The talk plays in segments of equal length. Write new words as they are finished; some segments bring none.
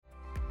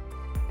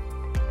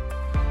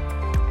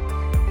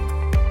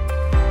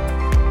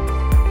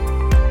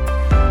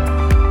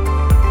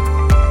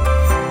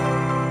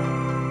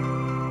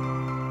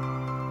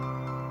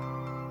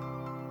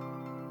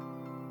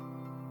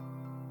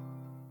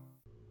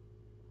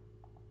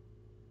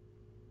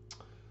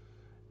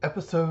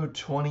Episode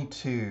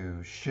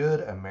 22.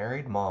 Should a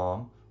married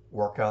mom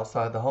work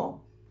outside the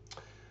home?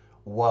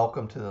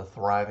 Welcome to the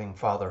Thriving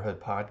Fatherhood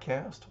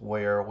Podcast,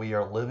 where we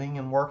are living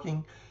and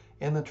working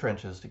in the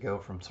trenches to go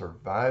from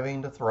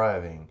surviving to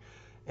thriving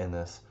in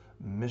this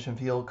mission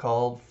field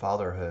called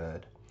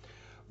fatherhood.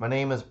 My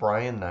name is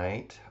Brian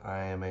Knight. I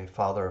am a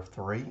father of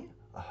three,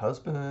 a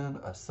husband,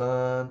 a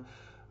son,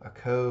 a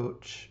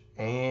coach,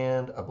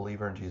 and a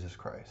believer in Jesus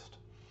Christ.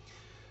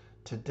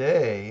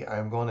 Today,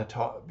 I'm going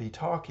to be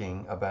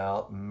talking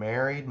about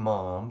married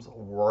moms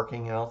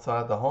working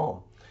outside the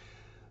home.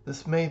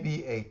 This may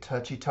be a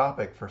touchy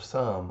topic for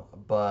some,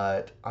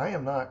 but I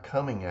am not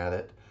coming at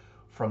it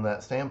from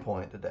that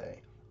standpoint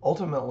today.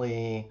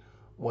 Ultimately,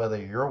 whether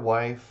your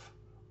wife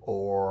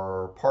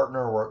or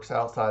partner works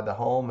outside the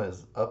home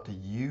is up to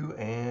you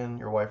and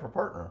your wife or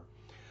partner.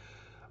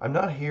 I'm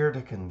not here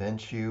to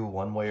convince you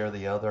one way or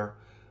the other.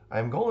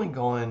 I'm going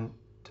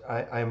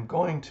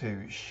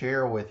to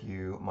share with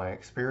you my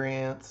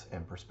experience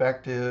and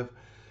perspective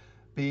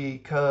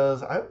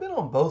because I've been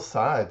on both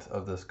sides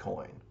of this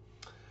coin.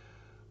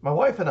 My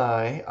wife and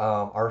I,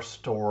 our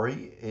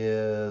story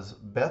is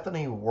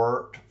Bethany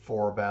worked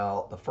for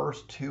about the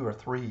first 2 or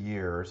 3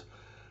 years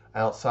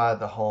outside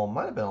the home,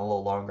 might have been a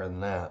little longer than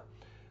that.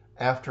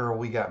 After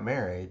we got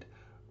married,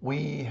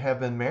 we have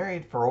been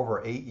married for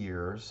over 8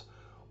 years.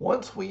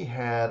 Once we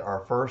had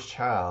our first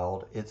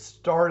child, it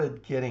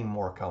started getting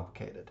more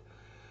complicated.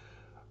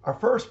 Our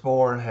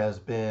firstborn has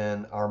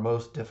been our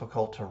most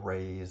difficult to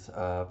raise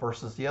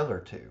versus the other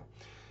two.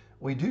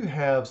 We do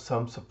have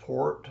some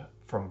support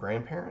from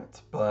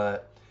grandparents,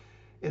 but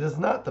it is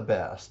not the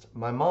best.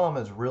 My mom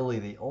is really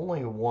the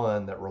only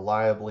one that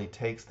reliably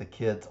takes the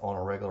kids on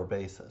a regular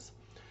basis.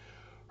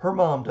 Her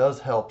mom does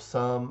help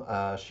some.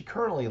 She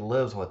currently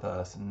lives with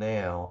us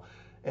now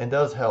and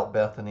does help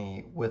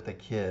Bethany with the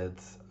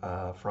kids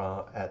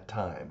from at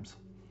times.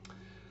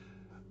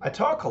 I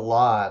talk a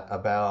lot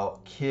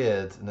about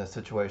kids in this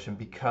situation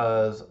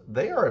because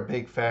they are a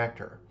big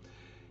factor.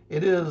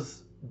 It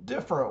is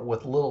different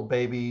with little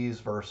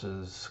babies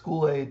versus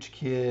school age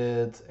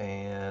kids,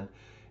 and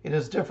it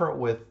is different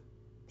with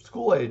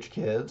school age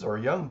kids or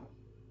young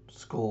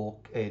school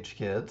age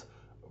kids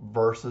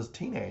versus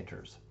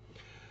teenagers.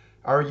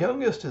 Our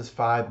youngest is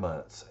 5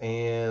 months,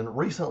 and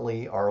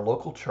recently our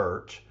local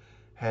church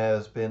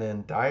has been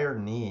in dire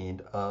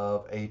need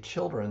of a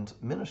children's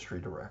ministry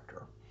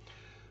director.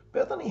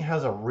 Bethany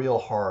has a real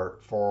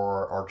heart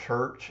for our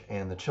church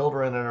and the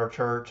children in our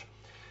church,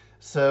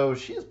 so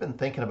she has been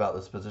thinking about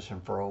this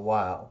position for a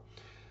while.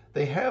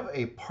 They have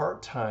a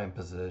part time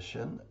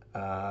position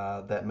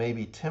that may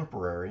be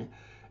temporary,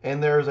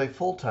 and there's a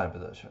full time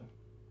position.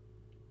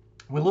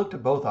 We looked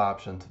at both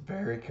options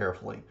very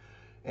carefully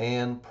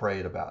and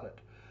prayed about it.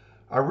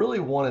 I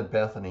really wanted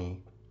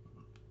Bethany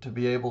to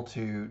be able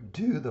to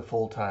do the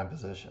full time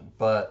position,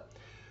 but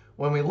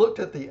when we looked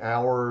at the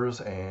hours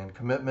and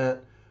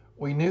commitment,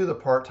 we knew the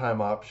part time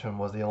option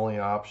was the only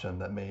option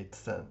that made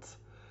sense.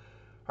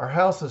 Our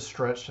house is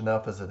stretched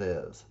enough as it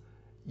is.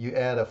 You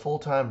add a full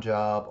time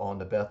job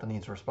onto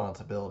Bethany's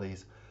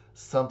responsibilities,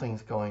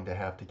 something's going to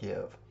have to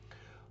give.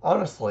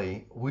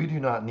 Honestly, we do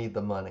not need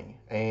the money,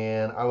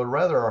 and I would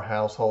rather our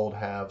household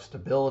have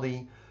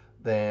stability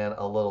than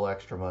a little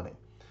extra money.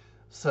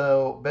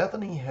 So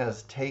Bethany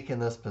has taken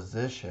this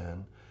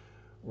position,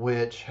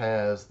 which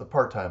has the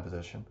part time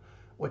position,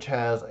 which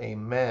has a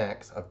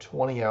max of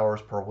 20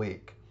 hours per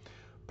week.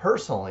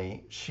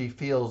 Personally, she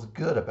feels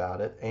good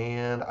about it,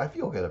 and I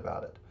feel good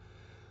about it.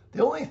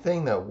 The only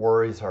thing that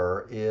worries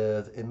her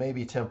is it may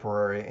be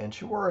temporary, and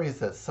she worries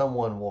that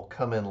someone will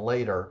come in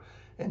later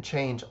and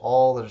change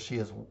all that she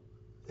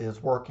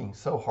is working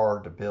so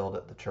hard to build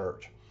at the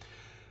church.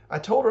 I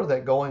told her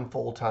that going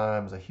full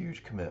time is a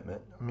huge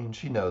commitment. I mean,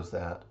 she knows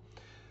that.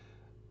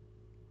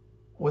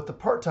 With the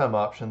part time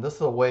option, this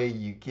is a way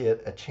you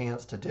get a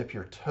chance to dip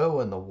your toe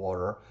in the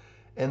water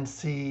and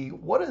see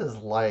what it is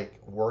like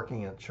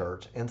working at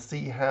church and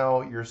see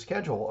how your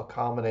schedule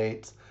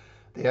accommodates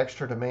the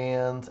extra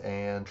demands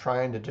and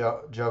trying to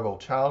juggle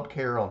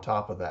childcare on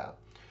top of that.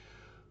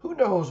 Who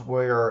knows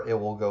where it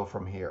will go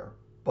from here?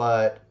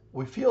 But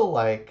we feel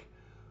like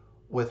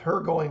with her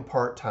going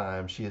part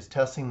time, she is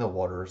testing the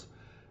waters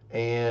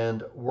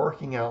and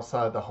working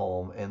outside the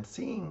home and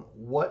seeing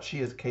what she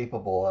is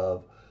capable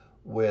of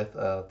with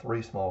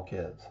three small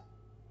kids.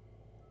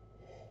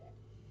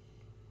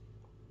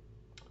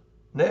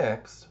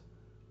 Next,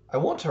 I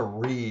want to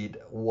read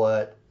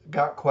what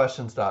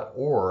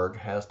gotquestions.org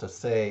has to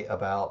say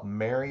about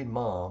married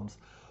moms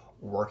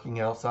working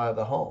outside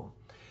the home.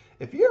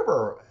 If you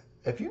ever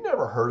if you've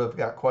never heard of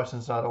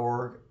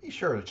gotquestions.org, be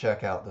sure to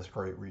check out this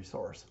great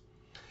resource.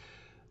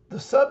 The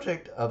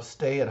subject of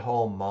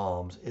stay-at-home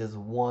moms is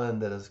one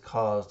that has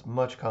caused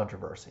much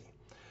controversy,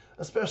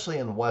 especially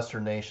in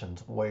Western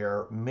nations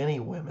where many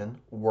women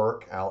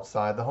work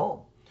outside the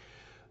home.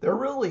 There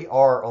really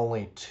are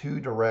only two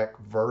direct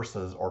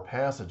verses or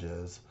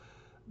passages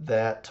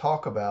that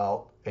talk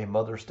about a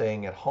mother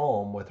staying at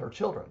home with her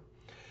children.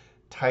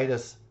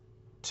 Titus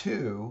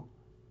 2,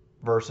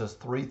 verses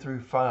 3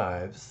 through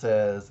 5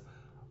 says,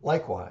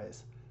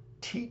 Likewise,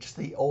 teach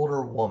the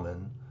older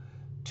woman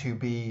to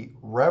be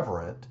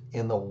reverent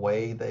in the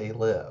way they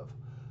live,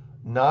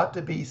 not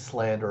to be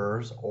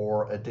slanderers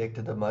or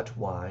addicted to much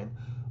wine,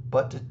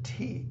 but to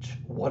teach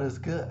what is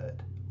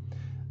good.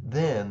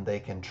 Then they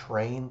can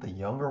train the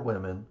younger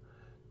women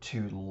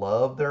to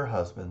love their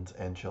husbands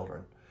and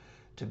children,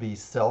 to be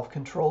self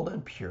controlled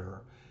and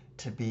pure,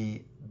 to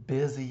be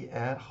busy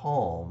at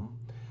home,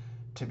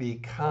 to be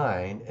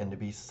kind, and to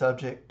be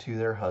subject to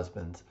their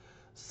husbands,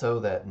 so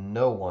that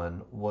no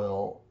one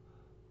will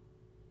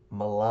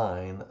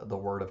malign the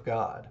word of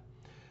God.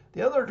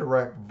 The other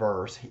direct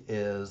verse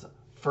is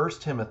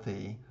 1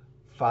 Timothy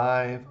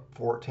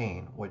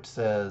 5:14, which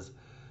says,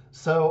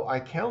 "So I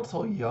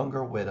counsel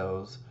younger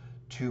widows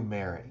to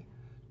marry,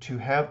 to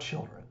have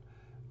children,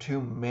 to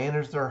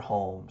manage their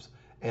homes,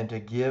 and to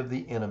give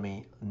the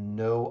enemy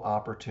no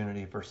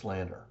opportunity for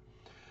slander."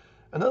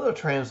 Another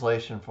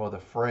translation for the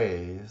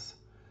phrase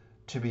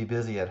to be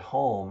busy at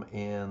home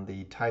in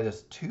the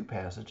Titus 2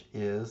 passage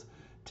is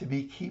to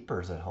be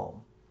keepers at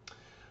home.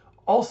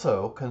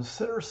 Also,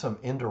 consider some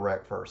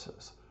indirect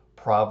verses.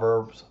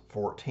 Proverbs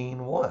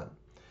 14:1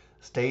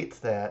 states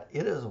that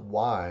it is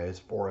wise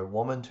for a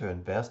woman to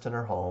invest in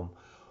her home,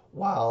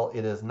 while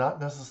it is not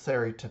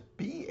necessary to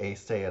be a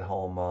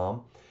stay-at-home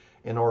mom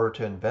in order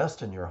to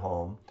invest in your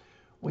home.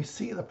 We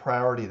see the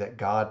priority that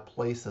God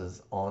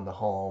places on the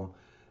home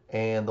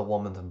and the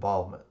woman's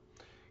involvement.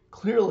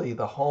 Clearly,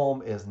 the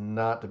home is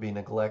not to be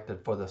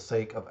neglected for the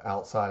sake of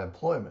outside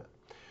employment.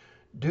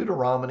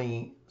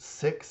 Deuteronomy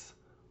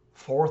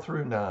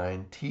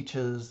 6:4-9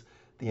 teaches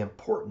the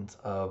importance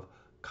of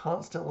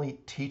constantly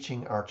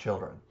teaching our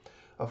children.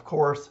 Of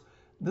course,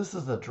 this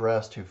is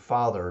addressed to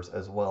fathers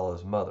as well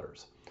as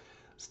mothers.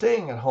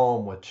 Staying at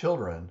home with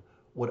children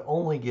would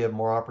only give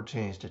more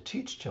opportunities to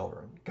teach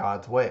children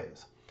God's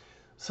ways.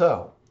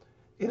 So,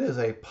 it is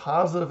a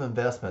positive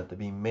investment to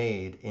be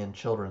made in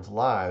children's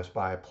lives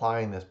by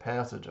applying this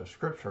passage of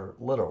Scripture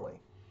literally.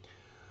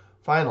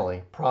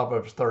 Finally,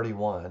 Proverbs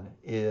 31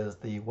 is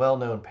the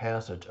well-known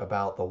passage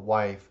about the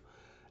wife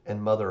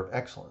and mother of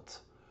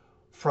excellence.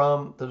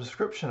 From the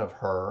description of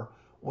her,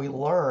 we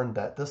learn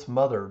that this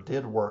mother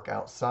did work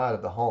outside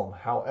of the home.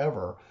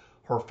 However,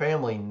 her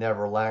family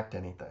never lacked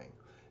anything.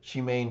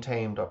 She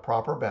maintained a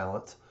proper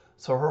balance,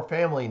 so her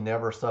family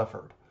never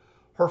suffered.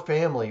 Her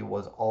family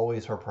was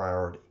always her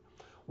priority.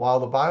 While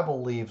the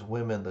Bible leaves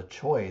women the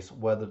choice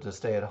whether to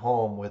stay at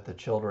home with the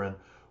children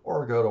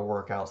or go to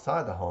work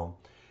outside the home,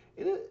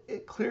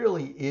 it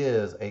clearly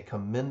is a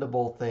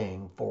commendable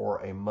thing for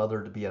a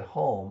mother to be at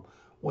home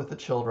with the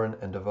children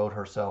and devote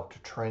herself to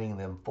training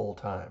them full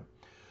time.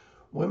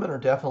 Women are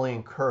definitely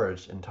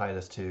encouraged in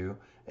Titus 2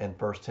 and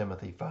 1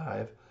 Timothy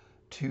 5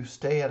 to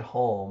stay at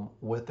home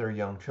with their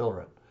young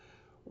children.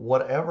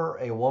 Whatever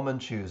a woman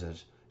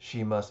chooses,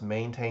 she must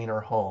maintain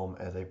her home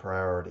as a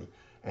priority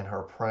and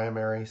her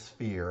primary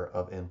sphere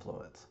of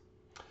influence.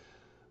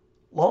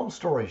 Long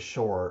story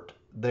short,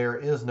 there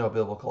is no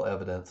biblical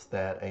evidence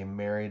that a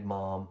married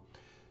mom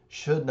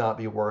should not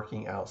be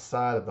working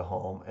outside of the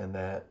home and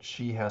that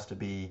she has to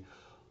be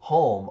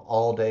home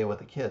all day with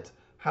the kids.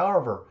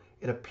 However,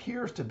 it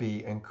appears to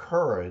be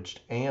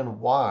encouraged and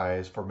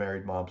wise for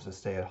married moms to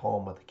stay at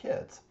home with the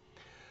kids.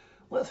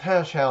 Let's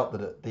hash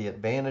out the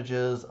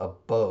advantages of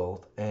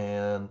both,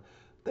 and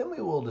then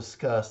we will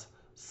discuss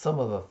some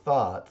of the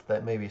thoughts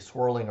that may be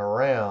swirling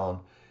around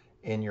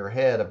in your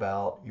head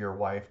about your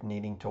wife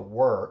needing to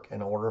work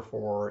in order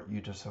for you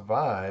to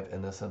survive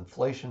in this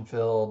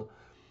inflation-filled,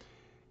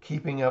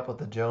 keeping up with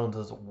the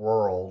Joneses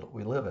world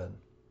we live in.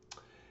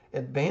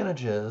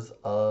 Advantages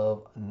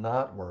of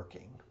not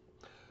working.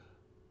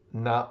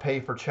 Not pay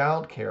for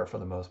child care for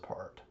the most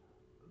part.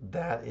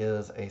 That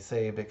is a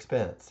saved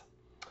expense.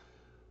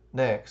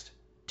 Next,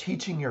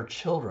 teaching your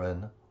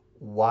children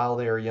while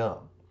they are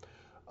young.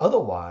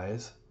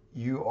 Otherwise,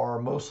 you are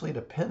mostly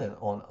dependent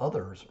on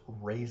others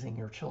raising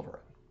your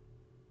children.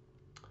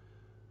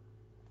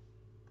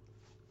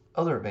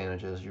 Other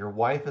advantages, your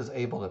wife is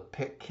able to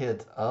pick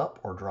kids up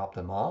or drop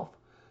them off.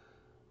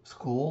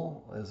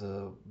 School is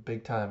a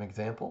big time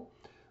example.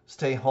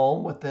 Stay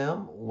home with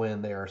them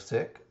when they are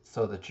sick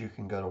so that you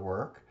can go to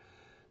work.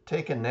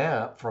 Take a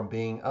nap from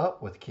being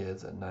up with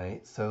kids at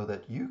night so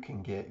that you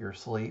can get your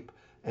sleep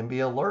and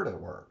be alert at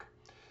work.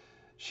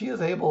 She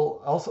is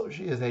able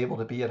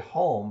to be at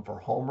home for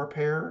home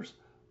repairs,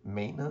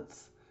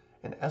 maintenance,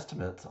 and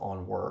estimates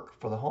on work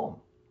for the home.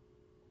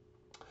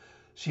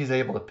 She's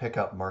able to pick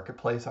up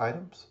marketplace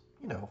items,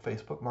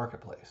 Facebook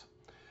Marketplace.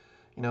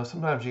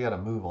 Sometimes you got to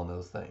move on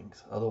those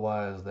things,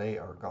 otherwise they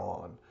are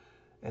gone.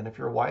 And if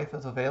your wife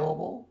is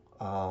available,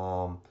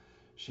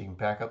 she can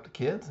pack up the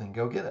kids and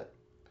go get it.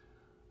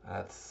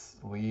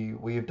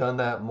 We've done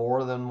that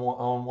more than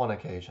on one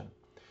occasion.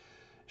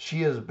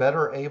 She is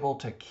better able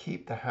to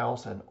keep the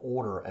house in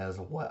order as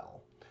well.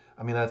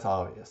 I mean, that's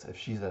obvious. If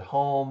she's at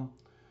home,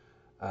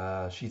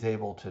 she's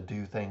able to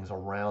do things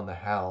around the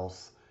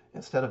house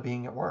instead of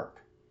being at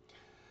work.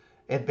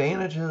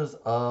 Advantages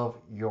of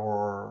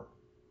your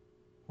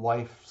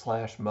wife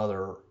slash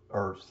mother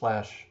or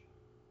slash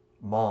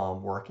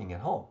mom working at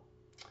home.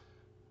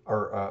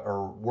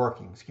 or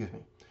working, excuse me.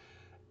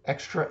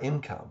 Extra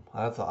income,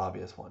 that's the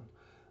obvious one.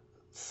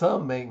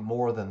 Some make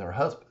more than their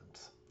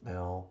husbands.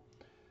 Now,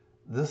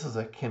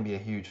 can be a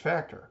huge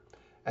factor.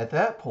 At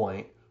that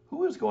point,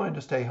 who is going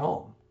to stay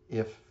home,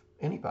 if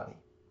anybody?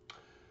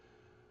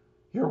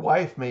 Your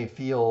wife may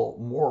feel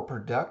more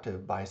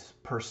productive by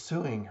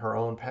pursuing her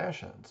own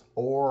passions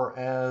or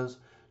as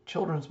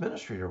children's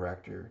ministry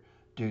director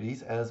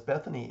duties as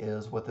Bethany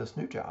is with this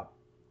new job.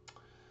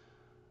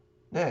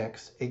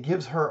 Next, it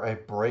gives her a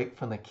break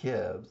from the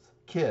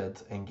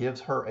kids and gives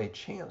her a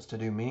chance to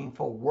do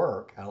meaningful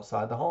work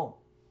outside the home.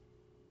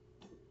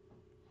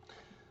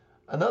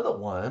 Another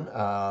one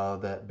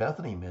that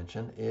Bethany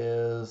mentioned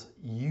is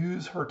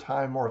use her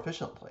time more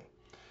efficiently.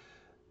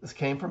 This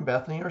came from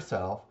Bethany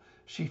herself.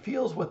 She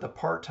feels with the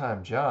part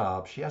time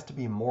job, she has to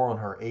be more on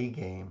her A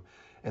game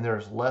and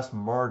there's less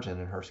margin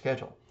in her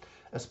schedule,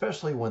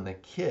 especially when the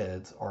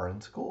kids are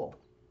in school.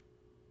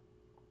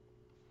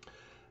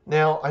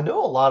 Now, I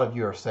know a lot of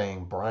you are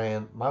saying,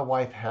 Brian, my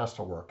wife has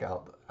to work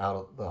out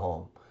of the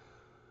home.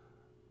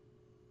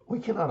 We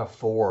cannot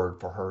afford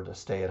for her to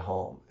stay at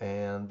home,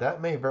 and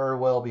that may very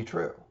well be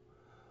true.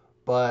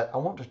 But I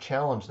want to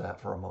challenge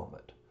that for a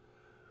moment.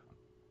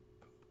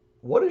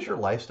 What does your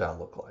lifestyle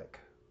look like?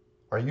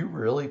 Are you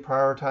really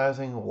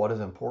prioritizing what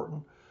is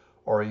important,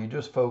 or are you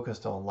just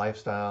focused on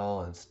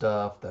lifestyle and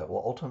stuff that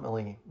will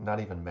ultimately not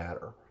even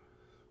matter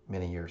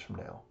many years from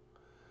now?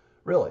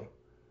 Really,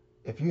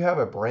 if you have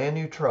a brand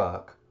new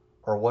truck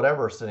or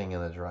whatever sitting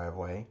in the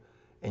driveway,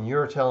 and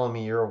you're telling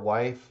me your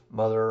wife,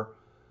 mother,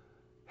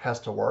 has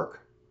to work,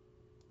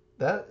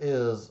 that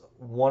is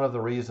one of the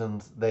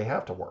reasons they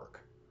have to work,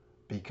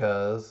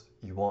 because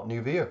you want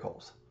new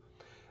vehicles.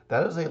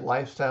 That is a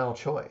lifestyle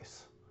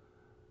choice.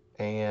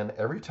 And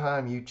every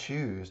time you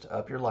choose to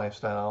up your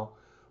lifestyle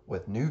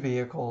with new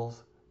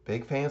vehicles,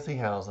 big fancy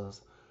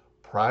houses,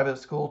 private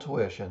school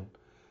tuition,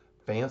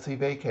 fancy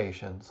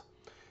vacations,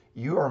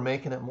 you are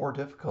making it more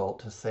difficult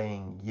to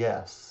saying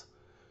yes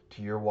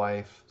to your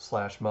wife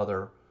slash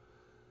mother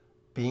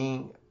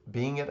being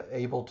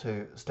able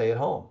to stay at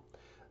home.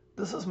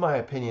 This is my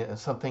opinion and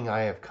something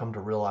I have come to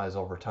realize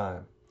over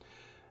time.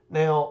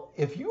 Now,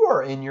 if you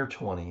are in your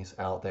 20s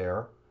out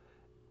there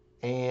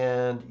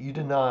and you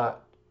did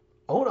not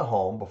own a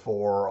home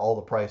before all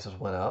the prices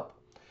went up,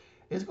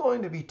 it's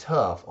going to be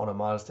tough on a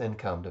modest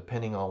income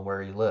depending on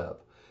where you live.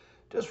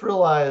 Just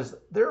realize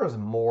there is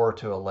more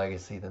to a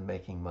legacy than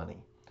making money.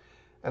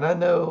 And I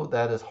know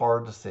that is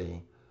hard to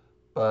see,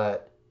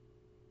 but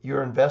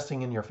you're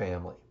investing in your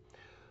family.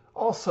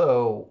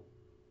 Also,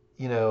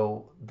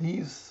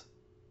 these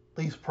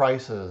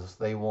prices,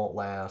 they won't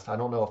last. I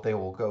don't know if they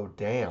will go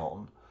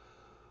down,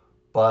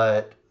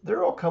 but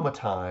there will come a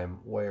time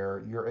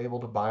where you're able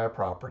to buy a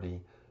property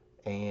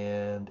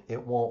and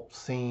it won't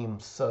seem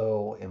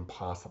so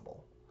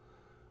impossible.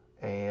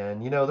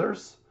 And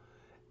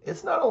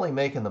it's not only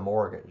making the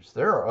mortgage,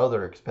 there are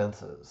other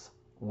expenses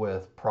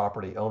with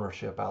property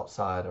ownership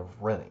outside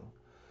of renting.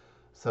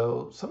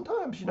 So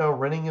sometimes,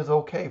 renting is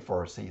okay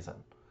for a season.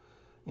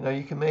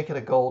 You can make it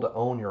a goal to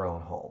own your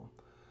own home.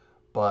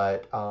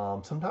 But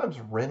sometimes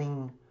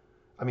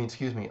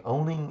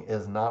owning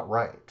is not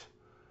right.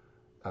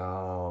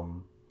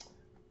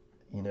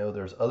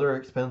 There's other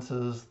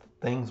expenses,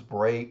 things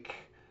break,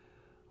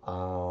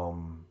 the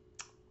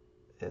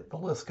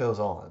list goes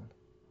on.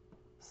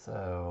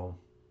 So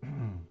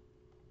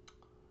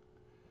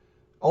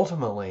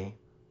ultimately,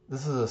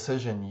 this is a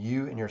decision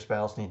you and your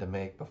spouse need to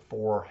make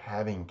before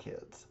having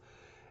kids,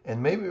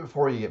 and maybe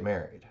before you get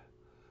married.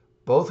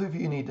 Both of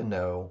you need to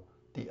know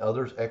the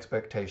other's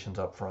expectations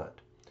up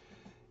front.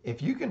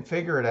 If you can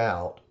figure it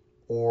out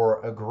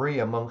or agree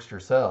amongst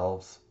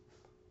yourselves,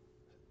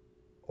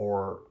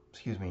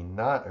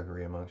 not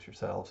agree amongst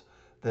yourselves,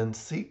 then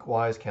seek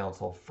wise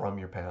counsel from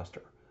your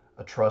pastor,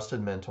 a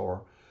trusted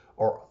mentor,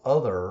 or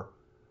other,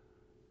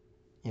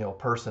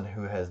 person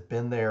who has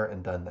been there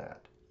and done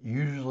that.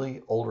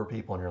 Usually older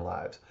people in your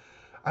lives.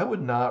 I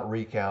would not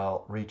reach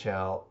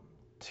out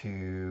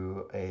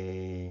to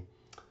a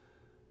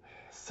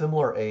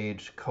similar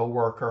age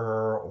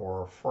coworker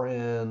or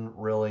friend,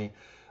 really.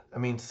 I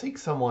mean, seek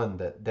someone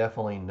that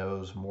definitely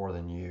knows more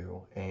than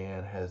you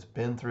and has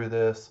been through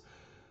this,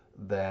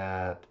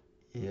 that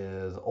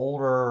is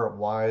older,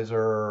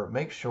 wiser.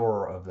 Make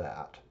sure of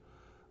that.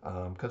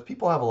 Because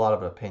people have a lot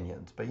of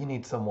opinions, but you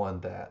need someone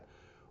that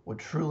would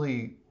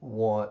truly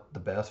want the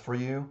best for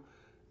you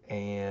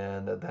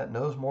and that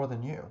knows more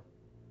than you.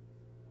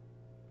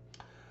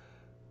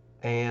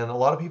 And a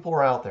lot of people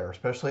are out there,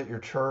 especially at your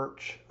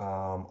church.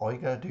 All you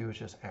got to do is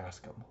just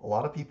ask them. A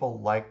lot of people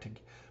like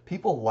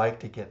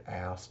to get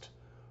asked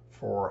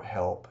for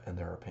help and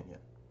their opinion.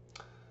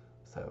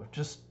 So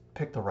just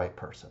pick the right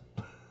person.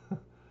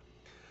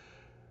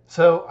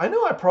 So I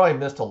know I probably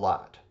missed a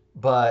lot,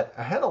 but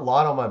I had a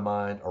lot on my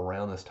mind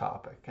around this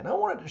topic, and I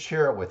wanted to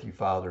share it with you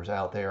fathers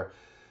out there,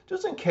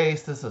 just in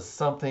case this is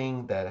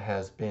something that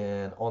has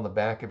been on the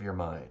back of your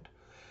mind.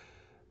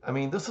 I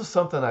mean, this is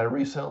something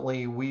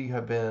we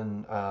have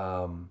been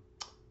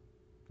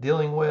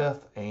dealing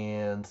with.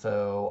 And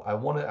so I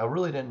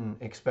really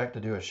didn't expect to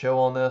do a show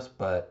on this,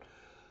 but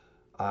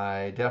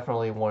I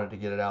definitely wanted to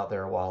get it out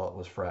there while it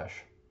was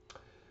fresh.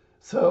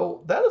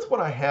 So that is what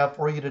I have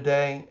for you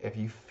today. If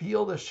you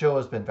feel this show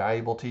has been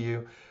valuable to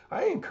you,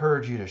 I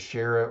encourage you to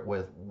share it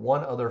with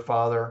one other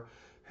father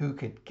who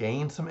could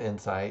gain some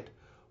insight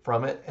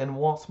from it and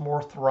wants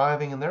more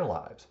thriving in their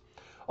lives.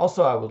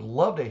 Also, I would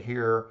love to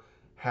hear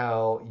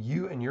how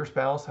you and your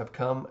spouse have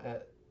come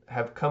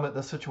at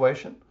this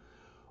situation.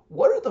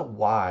 What are the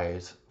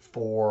whys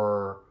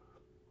for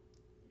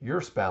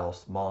your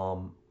spouse,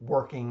 mom,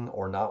 working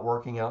or not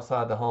working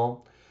outside the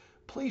home?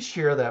 Please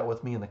share that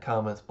with me in the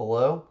comments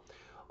below.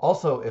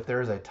 Also, if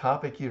there is a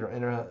topic you're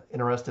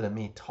interested in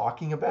me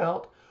talking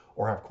about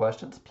or have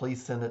questions,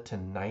 please send it to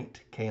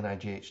Knight,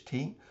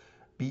 Knight,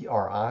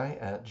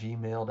 BRI@gmail.com.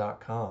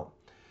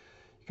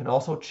 You can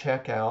also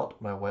check out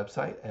my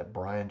website at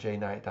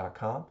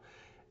brianjknight.com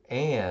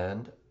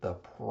and the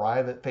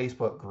private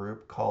Facebook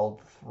group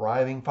called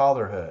Thriving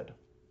Fatherhood,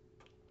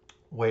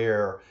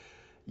 where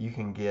you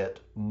can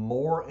get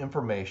more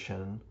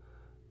information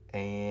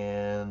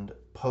and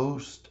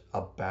post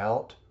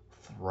about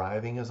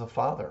thriving as a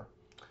father.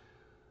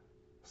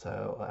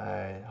 So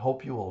I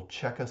hope you will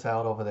check us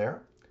out over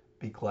there.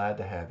 Be glad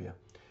to have you.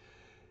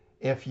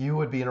 If you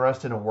would be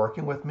interested in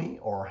working with me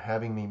or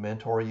having me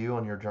mentor you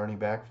on your journey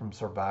back from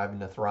surviving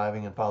to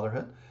thriving in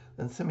fatherhood,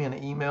 then send me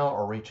an email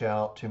or reach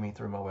out to me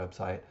through my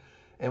website,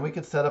 and we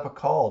could set up a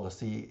call to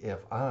see if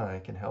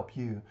I can help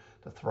you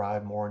to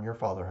thrive more in your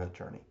fatherhood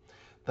journey.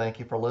 Thank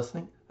you for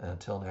listening, and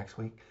until next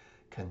week,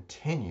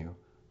 continue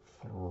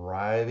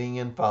thriving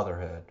in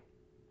fatherhood.